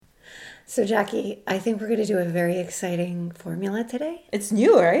So, Jackie, I think we're going to do a very exciting formula today. It's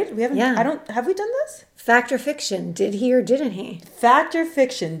new, right? We haven't. Yeah. Have we done this? Fact or fiction? Did he or didn't he? Fact or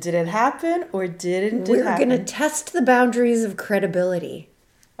fiction? Did it happen or didn't it We're happen? going to test the boundaries of credibility.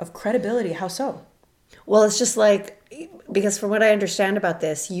 Of credibility? How so? Well, it's just like, because from what I understand about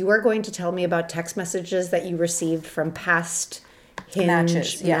this, you are going to tell me about text messages that you received from past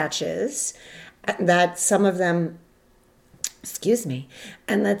Hinge matches, that some of them,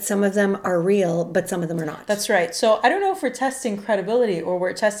 and that some of them are real, but some of them are not. That's right. So I don't know if we're testing credibility or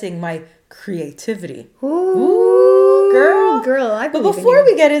we're testing my creativity. Ooh, girl, I believe But before in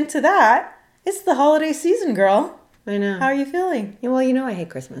you. we get into that, it's the holiday season, girl. I know. How are you feeling? Yeah, well, you know I hate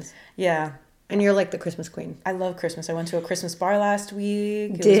Christmas. Yeah. And you're like the Christmas queen. I love Christmas. I went to a Christmas bar last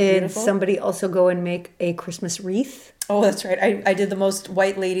week. It was Did beautiful. somebody also go and make a Christmas wreath? Oh, that's right. I did the most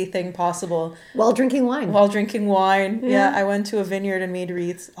white lady thing possible. While drinking wine. While drinking wine. Yeah, I went to a vineyard and made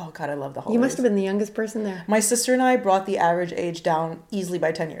wreaths. Oh, God, I love the holidays. You must have been the youngest person there. My sister and I brought the average age down easily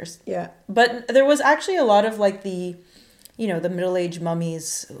by 10 years. Yeah. But there was actually a lot of like the middle-aged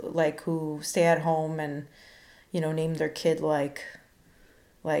mummies like who stay at home and, name their kid like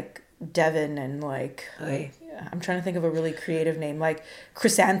Devin and like... Oy. I'm trying to think of a really creative name, like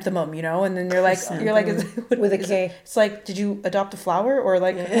chrysanthemum, and then you're like, with a K. It's like, did you adopt a flower or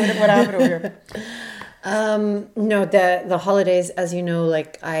like what happened over here? No, the holidays, as you know,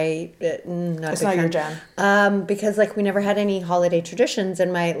 like It's not your jam. Because like we never had any holiday traditions,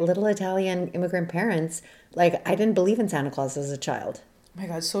 and my little Italian immigrant parents, like I didn't believe in Santa Claus as a child. Oh my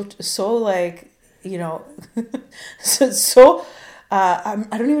God, so like so I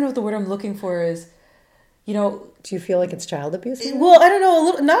don't even know what the word I'm looking for is. Do you feel like it's child abuse? Well, I don't know, a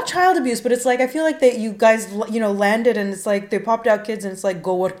little, not child abuse, but it's like I feel like that you guys, landed and it's like they popped out kids and it's like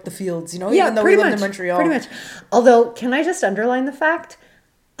go work the fields, Yeah, even though we pretty lived much, in Montreal. pretty much. Although, can I just underline the fact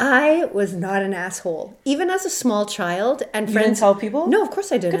I was not an asshole, even as a small child. And You friends didn't tell people? No, of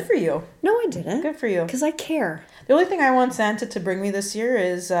course I didn't. Good for you. No, I didn't. Good for you. Because I care. The only thing I want Santa to bring me this year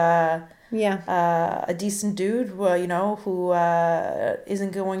is a decent dude, who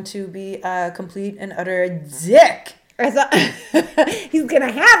isn't going to be a complete and utter dick. I thought he's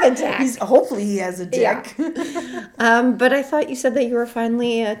gonna have a dick. Hopefully he has a dick. Yeah. But I thought you said that you were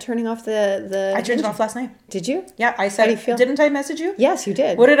finally turning off the. I turned it off last night. Did you? Yeah, I said. How do you feel? Didn't I message you? Yes, you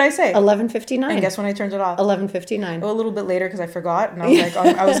did. What did I say? 11:59. And guess when I turned it off? 11:59. A little bit later because I forgot and I was like,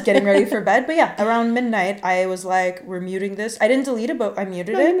 I was getting ready for bed. But yeah, around midnight, I was like, we're muting this. I didn't delete it, but I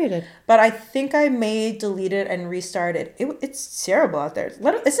muted it. You muted. But I think I may delete it and restart it. It's terrible out there. It's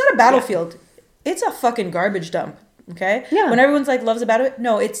not a battlefield. Yeah. It's a fucking garbage dump. Okay? Yeah. When everyone's like loves a battlefield,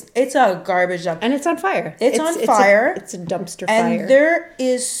 no, it's a garbage dump. And it's on fire. It's on fire. It's a dumpster fire. And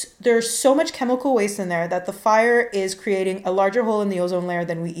there's so much chemical waste in there that the fire is creating a larger hole in the ozone layer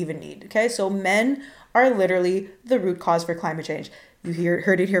than we even need. Okay? So men are literally the root cause for climate change. You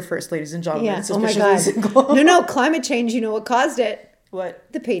heard it here first, ladies and gentlemen. Yeah. Oh my God. No, climate change, you know what caused it? What?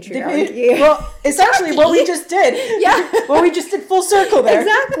 The patriarchy. Well, essentially what we just did. Yeah. Well, we just did full circle there.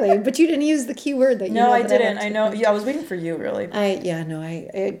 Exactly. But you didn't use the key word that you know. No, I that didn't. I know. Yeah, I was waiting for you, really.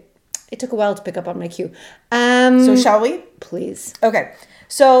 It took a while to pick up on my cue. So shall we? Please. Okay.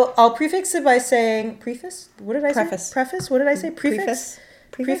 So I'll prefix it by saying preface. What did I say? Preface. What did I say? Prefix.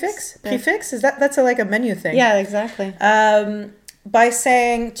 Prefix. Prefix. Is that's like a menu thing? Yeah, exactly. By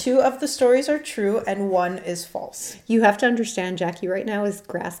saying 2 of the stories are true and 1 is false. You have to understand, Jackie right now is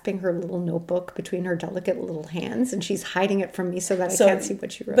grasping her little notebook between her delicate little hands, and she's hiding it from me so that I can't see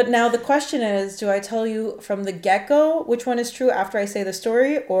what she wrote. But now the question is, do I tell you from the get-go which one is true after I say the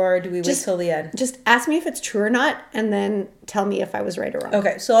story, or do we wait till the end? Just ask me if it's true or not, and then tell me if I was right or wrong.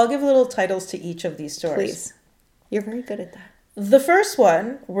 Okay, so I'll give little titles to each of these stories. Please. You're very good at that. The first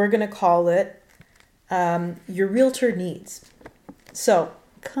one, we're going to call it Your Realtor Needs. So,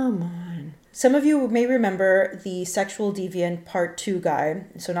 come on. Some of you may remember the sexual deviant part 2 guy.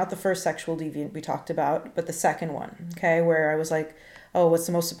 So not the first sexual deviant we talked about, but the second one, okay? Where I was like, oh, what's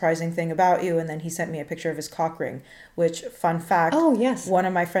the most surprising thing about you? And then he sent me a picture of his cock ring, which, fun fact, oh, yes. One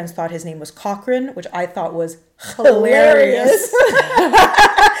of my friends thought his name was Cochrane, which I thought was hilarious.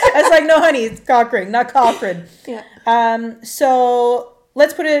 I was like, no, honey, it's cock ring, not Cochrane. Yeah. So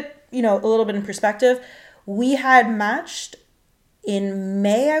let's put it, a little bit in perspective. We had matched in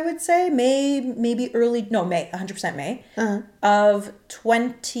May, I would say, May, 100% May of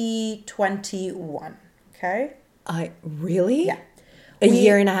 2021. Okay. Really? Yeah. A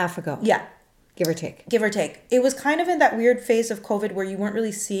year and a half ago. Yeah. Give or take. Give or take. It was kind of in that weird phase of COVID where you weren't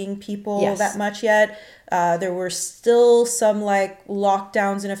really seeing people Yes. that much yet. There were still some like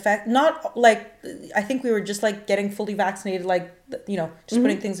lockdowns in effect. Not like, I think we were just like getting fully vaccinated, like, you know, just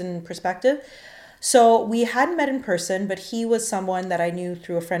putting things in perspective. So we hadn't met in person, but he was someone that I knew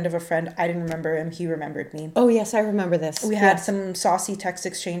through a friend of a friend. I didn't remember him. He remembered me. Oh, yes, I remember this. We had some saucy text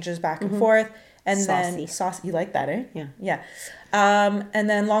exchanges back and forth. And Saucy. then saucy, you like that, eh? Yeah. Yeah. And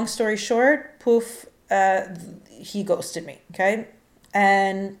then long story short, poof, he ghosted me. Okay.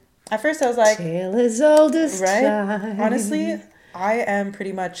 And at first I was like, Tale as old as right? time. Honestly, I am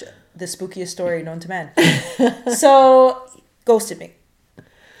pretty much the spookiest story known to man. So ghosted me.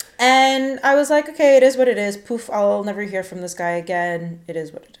 And I was like, okay, it is what it is. Poof, I'll never hear from this guy again. It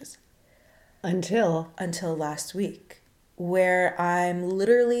is what it is. Until Last week, where I'm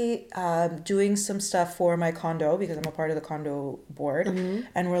literally doing some stuff for my condo because I'm a part of the condo board,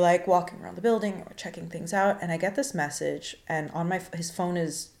 and we're like walking around the building and we're checking things out, and I get this message, and on my his number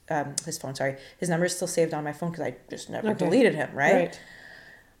is still saved on my phone because I just never deleted him, right?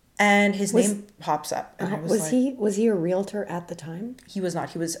 And his name pops up, and I was he a realtor at the time? He was not.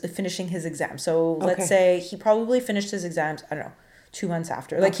 He was finishing his exam. So let's say he probably finished his exams, I don't know, 2 months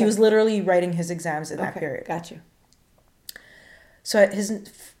after. Like he was literally writing his exams in that period. Got you. So his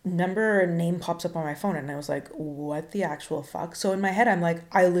number or name pops up on my phone, and I was like, what the actual fuck? So in my head, I'm like,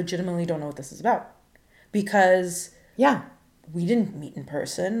 I legitimately don't know what this is about. Because we didn't meet in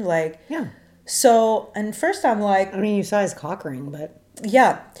person. Like, so, and first I'm like, I mean, you saw his cock ring, but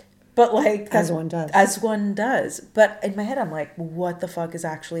but like as one does. But in my head, I'm like, what the fuck is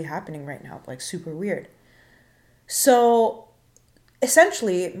actually happening right now? Like, super weird. So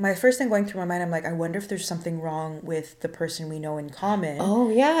essentially, my first thing going through my mind, I'm like, I wonder if there's something wrong with the person we know in common.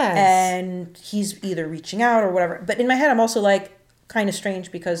 Oh, yes. And he's either reaching out or whatever. But in my head, I'm also like, kind of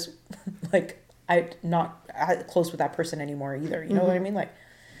strange because like I'm not close with that person anymore either. You know what I mean? Like,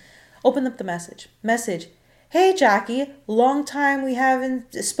 open up the message. Hey, Jackie, long time we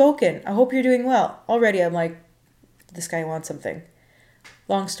haven't spoken. I hope you're doing well. Already, I'm like, this guy wants something.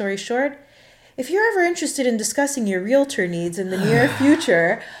 Long story short, if you're ever interested in discussing your realtor needs in the near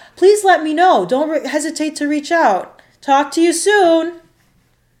future, please let me know. Don't hesitate to reach out. Talk to you soon.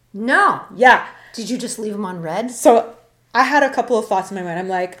 No. Yeah. Did you just leave him on red? So I had a couple of thoughts in my mind. I'm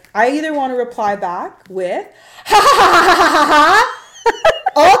like, I either want to reply back with, ha ha ha ha ha ha,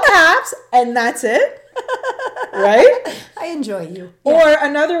 all caps, and that's it. Right? I enjoy you. Or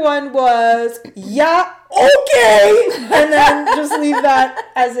another one was, yeah, okay. And then just leave that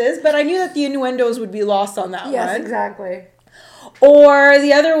as is. But I knew that the innuendos would be lost on that one. Yes, exactly. Or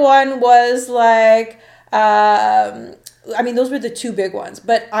the other one was like, I mean, those were the two big ones.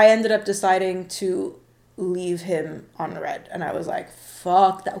 But I ended up deciding to leave him on red. And I was like,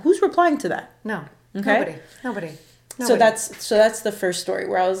 fuck that. Who's replying to that? No. Okay. Nobody. So that's the first story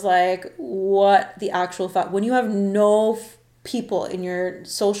where I was like, what the actual fuck? When you have no people in your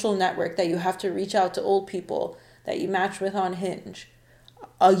social network that you have to reach out to, old people that you match with on Hinge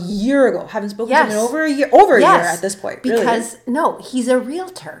a year ago, haven't spoken to them in over a year at this point. Because no, he's a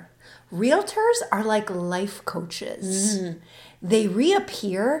realtor. Realtors are like life coaches. They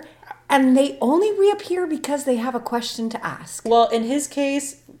reappear, and they only reappear because they have a question to ask. Well, in his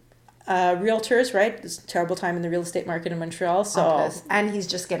case, realtors, right? It's a terrible time in the real estate market in Montreal. So and he's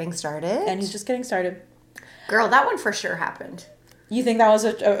just getting started. Girl, that one for sure happened. You think that was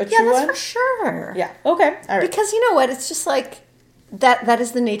a true one? Yeah, that's for sure. Yeah. Okay. All right. Because you know what? It's just like that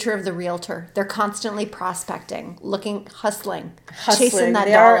is the nature of the realtor. They're constantly prospecting, hustling, chasing that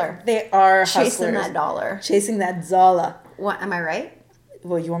dollar. They are chasing that dollar. Chasing that Zala. What, am I right?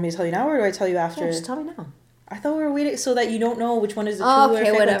 Well, you want me to tell you now, or do I tell you after? Yeah, just tell me now. I thought we were waiting so that you don't know which one is the true or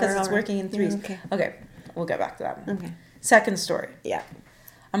fake one because it's working in threes. Yeah, okay, we'll get back to that one. Okay. Second story. Yeah.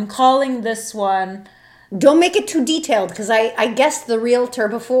 I'm calling this one... Don't make it too detailed because I guessed the realtor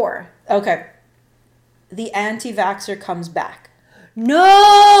before. Okay. The anti-vaxxer comes back.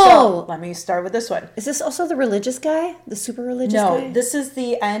 No! So, let me start with this one. Is this also the religious guy? The super religious guy? No, this is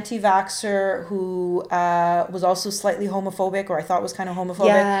the anti-vaxxer who was also slightly homophobic, or I thought was kind of homophobic.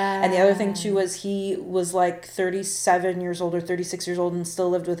 Yeah. And the other thing, too, was he was like 37 years old or 36 years old and still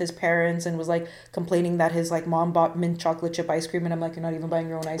lived with his parents and was like complaining that his like mom bought mint chocolate chip ice cream. And I'm like, you're not even buying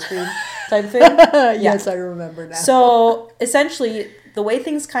your own ice cream type of thing. Yes, I remember now. So essentially, the way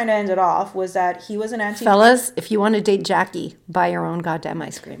things kind of ended off was that he was an anti... Fellas, if you want to date Jackie, buy your own goddamn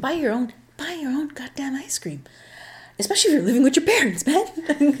ice cream. Buy your own goddamn ice cream. Especially if you're living with your parents, man.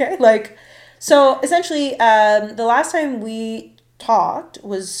 Okay? Like, so essentially, the last time we talked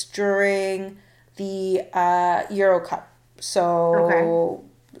was during the Euro Cup. So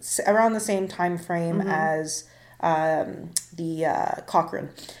around the same time frame as the Cochrane.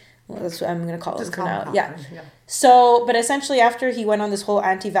 That's what I'm going to call him for now. Yeah. So, but essentially after he went on this whole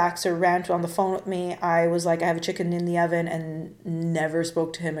anti-vaxxer rant on the phone with me, I was like, I have a chicken in the oven, and never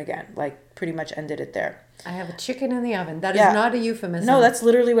spoke to him again. Like, pretty much ended it there. I have a chicken in the oven. That is not a euphemism. No, that's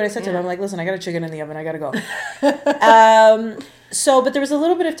literally what I said to him. I'm like, listen, I got a chicken in the oven. I got to go. So, but there was a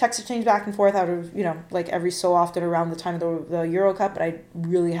little bit of text exchange back and forth out of, you know, like every so often around the time of the Euro Cup, but I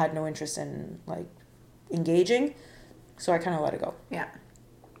really had no interest in, like, engaging. So I kind of let it go. Yeah.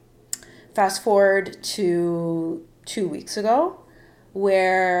 Fast forward to 2 weeks ago,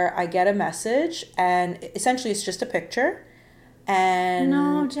 where I get a message, and essentially it's just a picture. And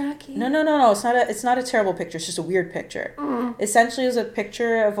no, Jackie. No. It's not a terrible picture. It's just a weird picture. Essentially, it's a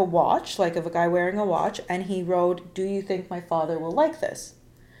picture of a watch, like of a guy wearing a watch, and he wrote, "Do you think my father will like this?"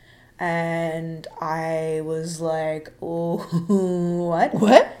 And I was like, "Oh, what?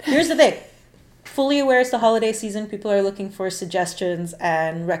 What?" Here's the thing. Fully aware it's the holiday season. People are looking for suggestions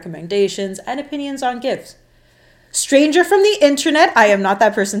and recommendations and opinions on gifts. Stranger from the internet, I am not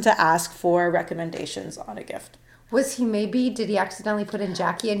that person to ask for recommendations on a gift. Did he accidentally put in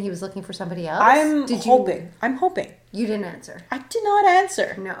Jackie and he was looking for somebody else? I'm hoping. You didn't answer. I did not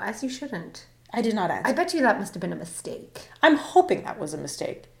answer. No, as you shouldn't. I did not answer. I bet you that must have been a mistake. I'm hoping that was a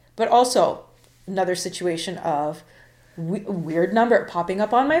mistake. But also, another situation of weird number popping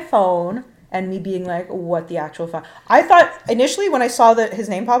up on my phone and me being like, what the actual fuck? I thought initially when I saw his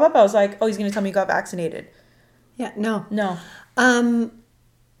name pop up, I was like, oh, he's going to tell me he got vaccinated. Yeah, no.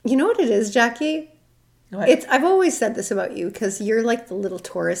 You know what it is, Jackie? What? I've always said this about you because you're like the little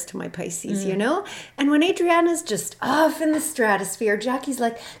Taurus to my Pisces, you know? And when Adriana's just off in the stratosphere, Jackie's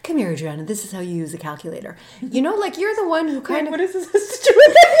like, come here, Adriana, this is how you use a calculator. You know, like you're the one who kind of... What is this to do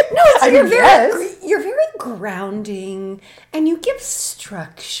with it? No, you're very grounding and you give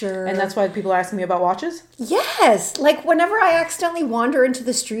structure. And that's why people ask me about watches? Yes. Like whenever I accidentally wander into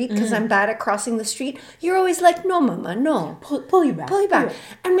the street because I'm bad at crossing the street, you're always like, no, mama, no. Pull you back. Pull you back.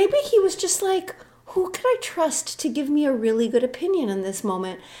 And maybe he was just like... who could I trust to give me a really good opinion in this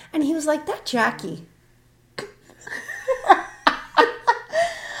moment? And he was like, that Jackie.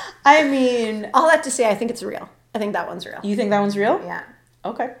 I mean... all that to say, I think it's real. I think that one's real. You think that one's real? Yeah.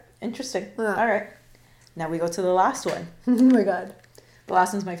 Okay. Interesting. Yeah. All right. Now we go to the last one. Oh my God. The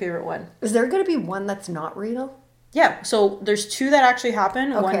last one's my favorite one. Is there going to be one that's not real? Yeah. So there's two that actually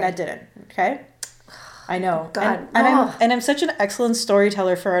happened, one that didn't. Okay? I know. God. And I'm such an excellent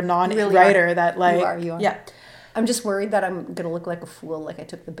storyteller for a non-writer really that like... You are. Yeah. I'm just worried that I'm going to look like a fool, like I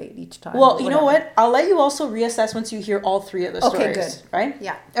took the bait each time. Well, you know what? I'll let you also reassess once you hear all three of the stories. Okay, good. Right?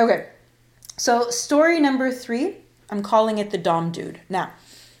 Yeah. Okay. So story number 3, I'm calling it the Dom Dude. Now,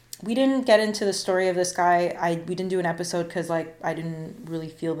 we didn't get into the story of this guy. We didn't do an episode because like I didn't really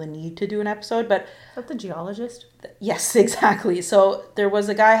feel the need to do an episode, but... Is that the geologist? Yes, exactly. So there was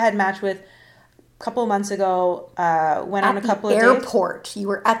a guy I had matched with couple of months ago, went on a couple of dates. Airport. You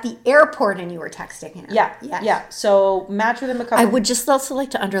were at the airport and you were texting him. Yeah. So match with him a couple. I would just also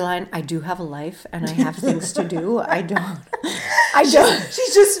like to underline, I do have a life and I have things to do. I don't.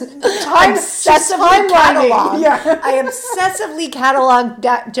 She's just obsessively catalog. Yeah. I obsessively catalog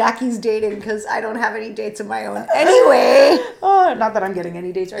Jackie's dating because I don't have any dates of my own. Anyway. Oh, not that I'm getting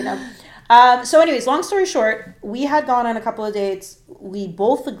any dates right now. So anyways, long story short, we had gone on a couple of dates. We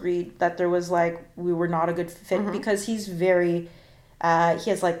both agreed that there was like, we were not a good fit because he's very, he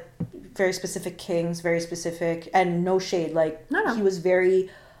has like very specific kings, very specific, and no shade. Like he was very,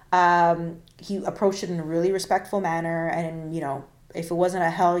 he approached it in a really respectful manner. And, you know, if it wasn't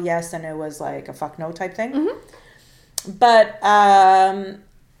a hell yes, then it was like a fuck no type thing. But,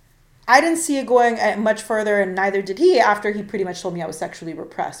 I didn't see it going much further, and neither did he after he pretty much told me I was sexually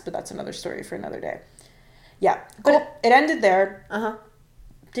repressed, but that's another story for another day. Yeah. Cool. But it ended there.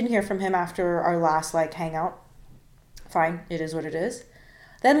 Didn't hear from him after our last, like, hangout. Fine. It is what it is.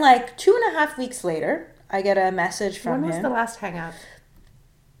 Then, like, 2.5 weeks later, I get a message from him. When was the last hangout?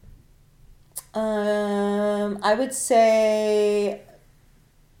 I would say...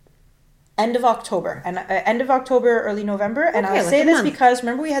 end of October, early November. And I'll say this because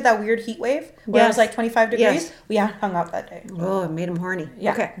remember we had that weird heat wave where it was like 25 degrees? Yes. We hung out that day. Oh, it made him horny.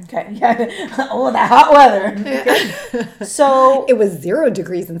 Yeah. Okay. Yeah. Oh, that hot weather. Yeah. So it was 0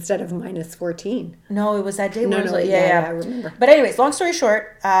 degrees instead of -14. No, it was that day. No, I remember. But anyways, long story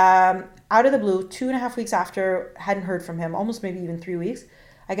short, out of the blue, 2.5 weeks after, hadn't heard from him, almost maybe even 3 weeks,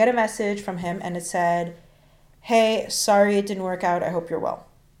 I get a message from him and it said, "Hey, sorry it didn't work out. I hope you're well."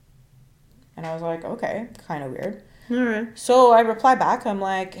 And I was like, okay, kind of weird. All right. So I reply back. I'm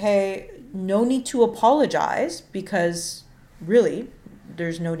like, hey, no need to apologize because really,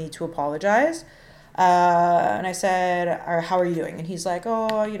 there's no need to apologize. And I said, how are you doing? And he's like,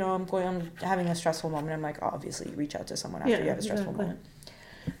 oh, you know, I'm having a stressful moment. I'm like, oh, obviously reach out to someone after you have a stressful moment.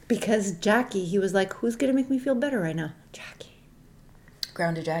 Because Jackie, he was like, who's going to make me feel better right now? Jackie.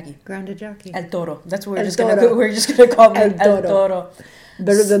 Grounded Jackie. El Toro. That's what we're just gonna call him. El Toro.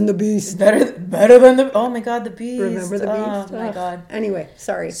 Better than the beast. Better than the. Oh my God, the beast. Remember the beast? Oh my God. Anyway,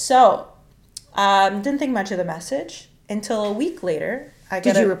 sorry. So, didn't think much of the message until a week later.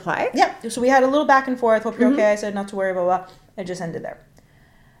 Did you reply? Yeah. So we had a little back and forth. Hope you're okay. I said not to worry. Blah blah. It just ended there.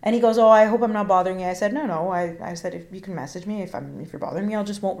 And he goes, oh, I hope I'm not bothering you. I said, no. I said, if you can message me, if you're bothering me, I'll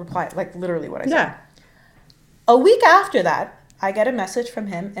just won't reply. Like literally what I said. Yeah. A week after that, I get a message from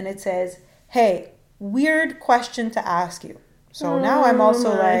him and it says, hey, weird question to ask you. So now I'm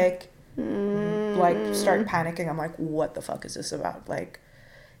also like start panicking. I'm like, what the fuck is this about? Like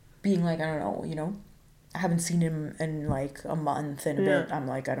being like, I don't know, you know, I haven't seen him in like a month and a bit. I'm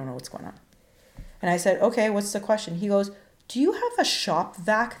like, I don't know what's going on. And I said, okay, what's the question? He goes, do you have a shop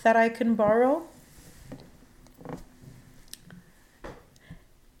vac that I can borrow?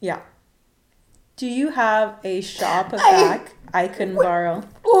 Yeah. Do you have a shop vac I can borrow?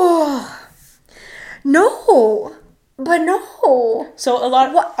 Oh, no. But no. So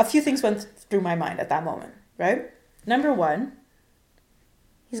a few things went through my mind at that moment, right? Number one.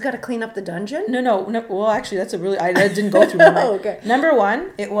 He's got to clean up the dungeon? No. Well, actually, that didn't go through my mind. Okay. Number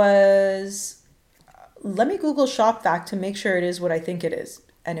one, it was, let me Google shop vac to make sure it is what I think it is.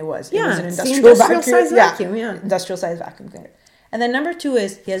 And it was. Yeah, it was an industrial size vacuum. Yeah. Industrial size vacuum cleaner. And then number two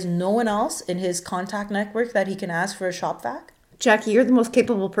is he has no one else in his contact network that he can ask for a shop vac. Jackie, you're the most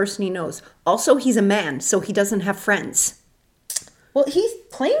capable person he knows. Also, he's a man, so he doesn't have friends. Well, he's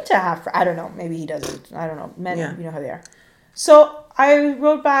claimed to have, I don't know, maybe he doesn't. I don't know. Men, you know how they are. So I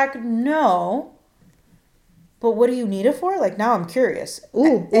wrote back, no, but what do you need it for? Like, now I'm curious.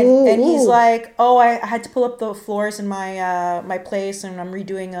 And he's like, oh, I had to pull up the floors in my place and I'm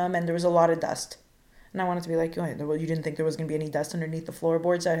redoing them and there was a lot of dust. And I wanted to be like, well, you didn't think there was going to be any dust underneath the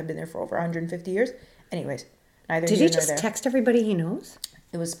floorboards that had been there for over 150 years? Anyways, neither Did he just text everybody he knows?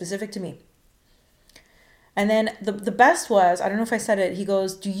 It was specific to me. And then the best was, I don't know if I said it, he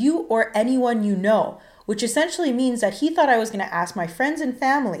goes, do you or anyone you know? Which essentially means that he thought I was going to ask my friends and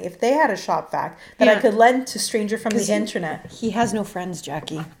family if they had a shop vac that I could lend to stranger from the internet. He has no friends,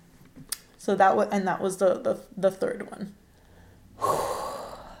 Jackie. So that was the third one.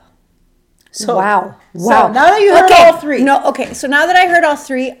 So, wow. So now that you heard all three. So now that I heard all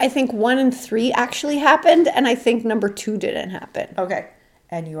three, I think 1 and 3 actually happened, and I think number 2 didn't happen. Okay.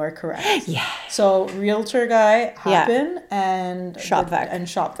 And you are correct. Yeah. So realtor guy happened and shop vac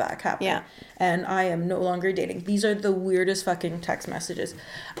happened. Yeah. And I am no longer dating. These are the weirdest fucking text messages.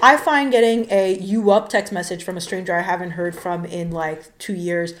 I find getting a you up text message from a stranger I haven't heard from in like 2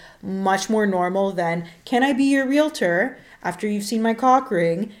 years much more normal than, can I be your realtor after you've seen my cock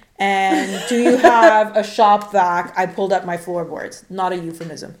ring? And do you have a shop vac? I pulled up my floorboards. Not a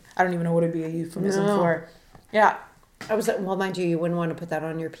euphemism. I don't even know what it'd be a euphemism for. Yeah. I was like, well, mind you wouldn't want to put that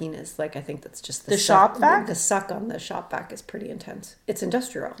on your penis. Like, I think that's just the shop vac. The suck on the shop vac is pretty intense. It's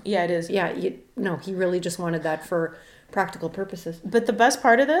industrial. Yeah, it is. Yeah, he really just wanted that for practical purposes. But the best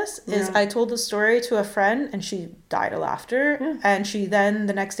part of this is I told the story to a friend and she died of laughter. Yeah. And she then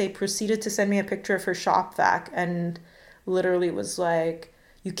the next day proceeded to send me a picture of her shop vac and literally was like,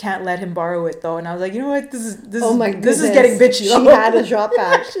 you can't let him borrow it though. And I was like, you know what? This is getting bitchy. She had a shop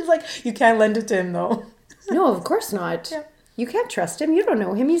vac. She's like, you can't lend it to him though. No, of course not. Yeah. You can't trust him. You don't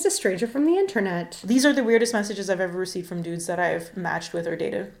know him. He's a stranger from the internet. These are the weirdest messages I've ever received from dudes that I've matched with or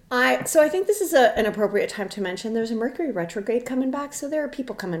dated. So I think this is an appropriate time to mention there's a Mercury retrograde coming back, so there are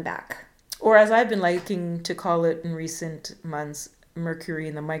people coming back. Or as I've been liking to call it in recent months, Mercury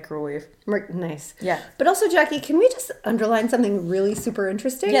in the microwave. Nice. Yeah. But also, Jackie, can we just underline something really super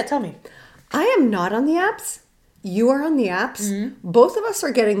interesting? Yeah, tell me. I am not on the apps. You are on the apps. Mm-hmm. Both of us are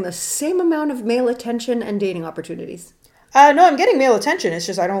getting the same amount of male attention and dating opportunities. No, I'm getting male attention. It's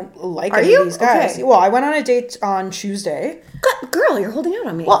just I don't like any of these guys. Okay. Well, I went on a date on Tuesday. Girl, you're holding out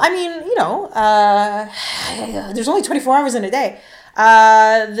on me. Well, I mean, there's only 24 hours in a day.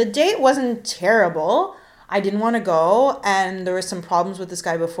 The date wasn't terrible. I didn't want to go, and there were some problems with this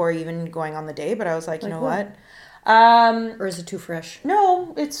guy before even going on the date, but I was like, you know what? Or is it too fresh?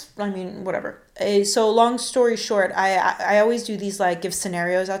 No, whatever. So long story short, I always do these like give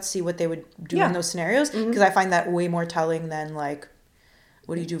scenarios out to see what they would do in those scenarios because I find that way more telling than like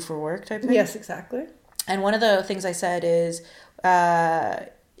what do you do for work type thing. Yes, exactly. And one of the things I said is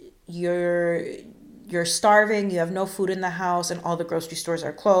your you're starving, you have no food in the house, and all the grocery stores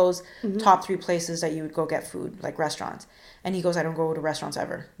are closed. Top 3 places that you would go get food, like restaurants. And he goes, I don't go to restaurants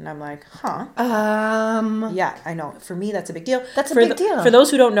ever. And I'm like, huh. Yeah, I know. For me, that's a big deal. That's a big deal. For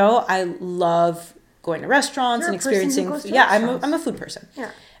those who don't know, I love going to restaurants and experiencing. Yeah, I'm a food person.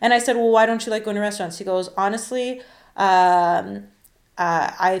 Yeah. And I said, well, why don't you like going to restaurants? He goes, honestly,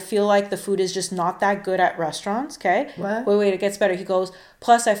 I feel like the food is just not that good at restaurants. Okay. What? Wait, it gets better. He goes,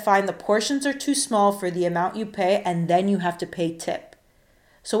 plus I find the portions are too small for the amount you pay, and then you have to pay tip.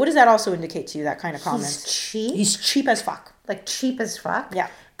 So what does that also indicate to you, that kind of comment? He's cheap? He's cheap as fuck. Like cheap as fuck? Yeah.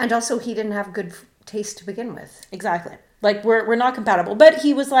 And also he didn't have good taste to begin with. Exactly. Like we're not compatible. But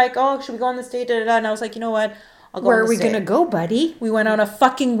he was like, oh, should we go on this date? And I was like, you know what? I'll go Where on are we this date. going to go, buddy? We went on a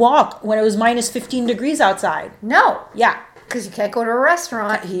fucking walk when it was minus 15 degrees outside. No. Yeah. Because you can't go to a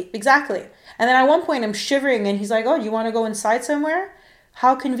restaurant. Exactly. And then at one point I'm shivering and he's like, oh, do you want to go inside somewhere?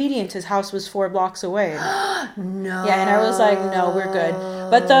 How convenient. His house was 4 blocks away. No. Yeah, and I was like, no, we're good.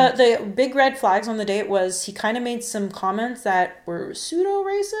 But the big red flags on the date was he kind of made some comments that were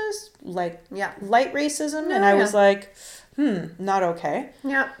pseudo-racist, like light racism. And I was like, not okay.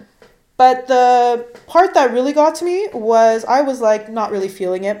 Yeah. But the part that really got to me was I was like not really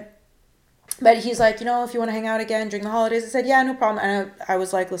feeling it. But he's like, if you want to hang out again during the holidays, I said, yeah, no problem. And I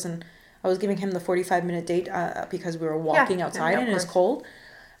was like, listen, I was giving him the 45-minute date because we were walking outside and it was cold.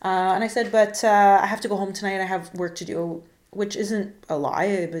 And I said, but I have to go home tonight. I have work to do, which isn't a lie.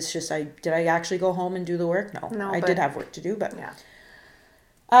 It was just, did I actually go home and do the work? No, I did have work to do, but yeah.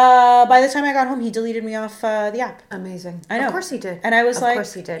 By the time I got home, he deleted me off the app. Amazing. I know. Of course he did. And I was like, of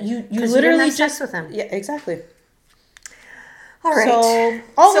course he did. You literally you just with him. Yeah, exactly. All right. So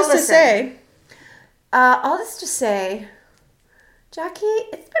all this to say, Jackie,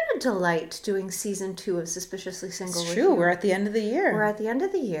 it's been a delight doing season 2 of Suspiciously Single. It's true. We're at the end of the year. We're at the end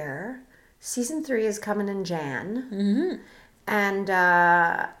of the year. Season 3 is coming in Jan. Mm-hmm.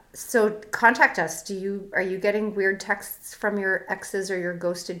 And so contact us. Are you getting weird texts from your exes or your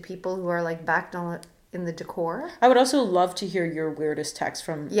ghosted people who are like back in the decor? I would also love to hear your weirdest text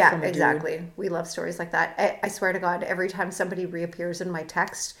from a exactly. Dude. We love stories like that. I swear to God, every time somebody reappears in my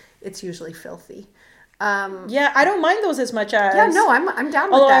text, it's usually filthy. Yeah, I don't mind those as much as... Yeah, no, I'm down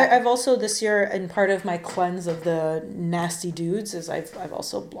with that. I've also this year, and part of my cleanse of the nasty dudes, is I've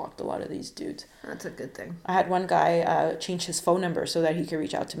also blocked a lot of these dudes. That's a good thing. I had one guy change his phone number so that he could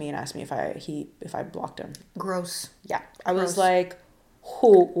reach out to me and ask me if I blocked him. Gross. Yeah, I was like...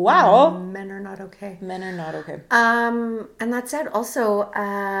 Oh, wow. Men are not okay. Men are not okay. And that said, also,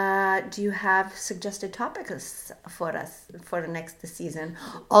 do you have suggested topics for us for the next season?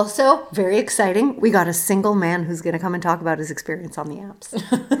 Also, very exciting. We got a single man who's going to come and talk about his experience on the apps.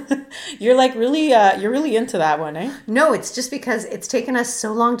 You're like you're really into that one, eh? No, it's just because it's taken us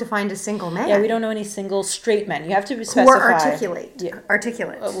so long to find a single man. Yeah, we don't know any single straight men. You have to specify. Who are articulate. Yeah.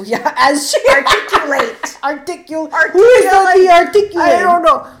 Articulate. Yeah, as she... Articulate. Articulate. Who is the articulate? I don't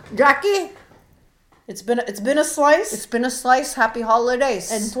know. Jackie? It's been a slice. It's been a slice. Happy holidays.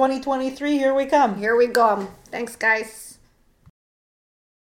 And 2023, here we come. Here we go. Thanks, guys.